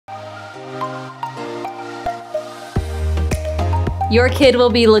Your kid will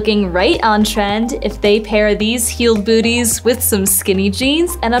be looking right on trend if they pair these heeled booties with some skinny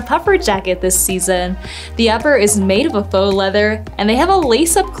jeans and a puffer jacket this season. The upper is made of a faux leather, and they have a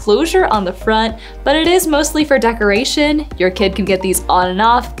lace-up closure on the front, but it is mostly for decoration. Your kid can get these on and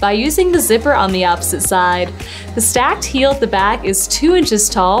off by using the zipper on the opposite side. The stacked heel at the back is 2 inches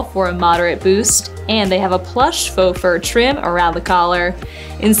tall for a moderate boost, and they have a plush faux fur trim around the collar.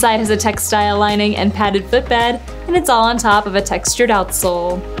 Inside has a textile lining and padded footbed, and it's all on top of a textured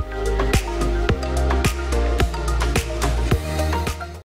outsole.